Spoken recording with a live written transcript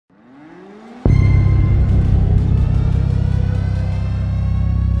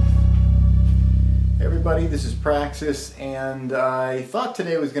everybody, this is Praxis, and I thought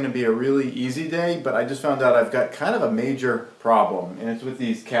today was going to be a really easy day, but I just found out I've got kind of a major problem, and it's with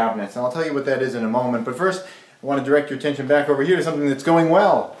these cabinets, and I'll tell you what that is in a moment. But first, I want to direct your attention back over here to something that's going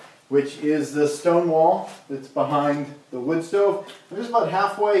well, which is the stone wall that's behind the wood stove. I'm just about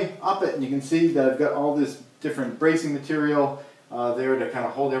halfway up it, and you can see that I've got all this different bracing material there to kind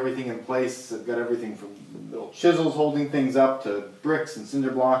of hold everything in place. I've got everything from little chisels holding things up to bricks and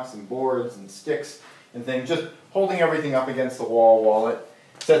cinder blocks and boards and sticks and things, just holding everything up against the wall while it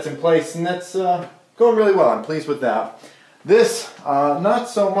sets in place, and that's going really well. I'm pleased with that. This, not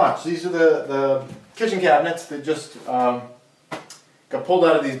so much. These are the kitchen cabinets that just got pulled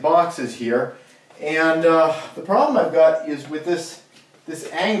out of these boxes here, and the problem I've got is with this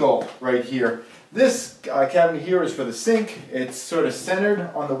angle right here. This cabinet here is for the sink. It's sort of centered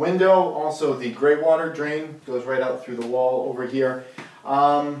on the window. Also, the gray water drain goes right out through the wall over here.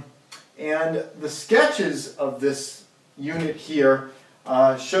 And the sketches of this unit here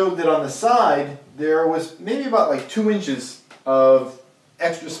showed that on the side there was maybe about like 2 inches of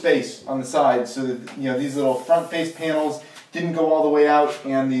extra space on the side, so that these little front face panels didn't go all the way out,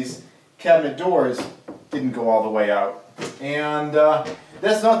 and these cabinet doors didn't go all the way out. And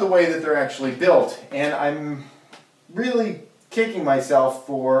that's not the way that they're actually built, and I'm really kicking myself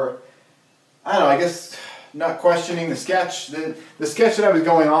for, I don't know, I guess not questioning the sketch. The sketch that I was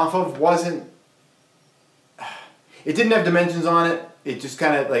going off of it didn't have dimensions on it. It just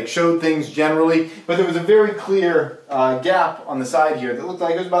kind of like showed things generally, but there was a very clear gap on the side here that looked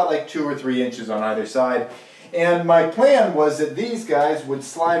like it was about like 2 or 3 inches on either side. And my plan was that these guys would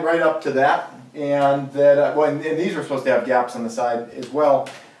slide right up to that, and that and these were supposed to have gaps on the side as well,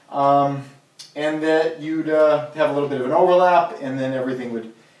 and that you'd have a little bit of an overlap, and then everything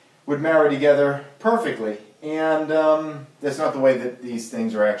would marry together perfectly. And that's not the way that these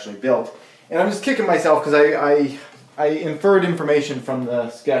things are actually built. And I'm just kicking myself because I inferred information from the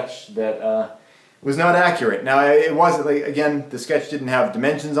sketch that was not accurate. Now, it wasn't, like, again, the sketch didn't have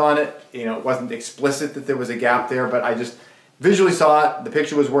dimensions on it. It wasn't explicit that there was a gap there, but I just visually saw it. The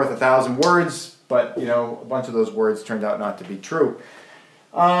picture was worth 1,000 words, but a bunch of those words turned out not to be true.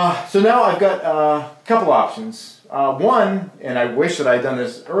 So now I've got a couple options. One, and I wish that I'd done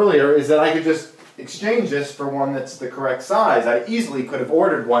this earlier, is that I could just exchange this for one that's the correct size. I easily could have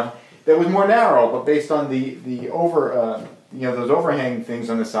ordered one that was more narrow, but based on those overhang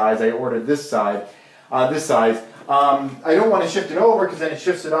things on the sides, I ordered this size. I don't want to shift it over because then it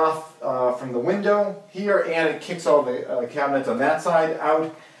shifts it off from the window here, and it kicks all the cabinets on that side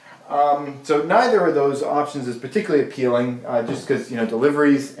out. So neither of those options is particularly appealing, just because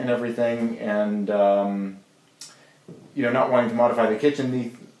deliveries and everything, and not wanting to modify the kitchen.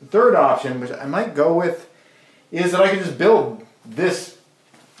 The third option, which I might go with, is that I could just build this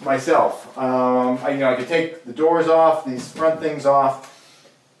myself. I could take the doors off, these front things off,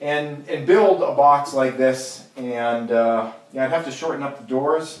 and build a box like this, and I'd have to shorten up the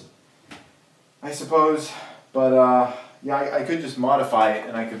doors, I suppose, but I could just modify it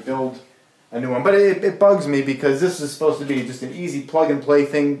and I could build a new one. But it bugs me because this is supposed to be just an easy plug-and-play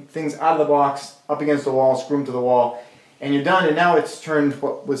thing, things out of the box, up against the wall, screw them to the wall, and you're done. And now it's turned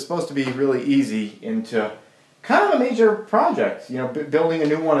what was supposed to be really easy into kind of a major project, building a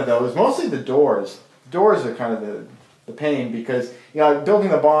new one of those. Mostly the doors. Doors are kind of the pain because, building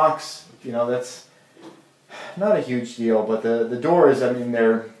the box, that's not a huge deal, but the doors, I mean,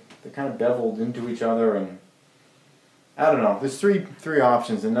 they're kind of beveled into each other, and I don't know. There's three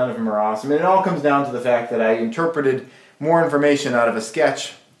options, and none of them are awesome. And it all comes down to the fact that I interpreted more information out of a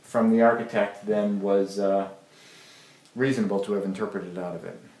sketch from the architect than was reasonable to have interpreted out of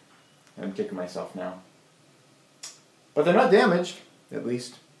it. I'm kicking myself now. But they're not damaged, at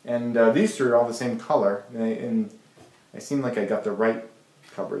least. And these three are all the same color. And I seem like I got the right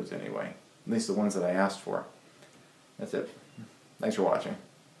cupboards anyway. At least the ones that I asked for. That's it. Thanks for watching.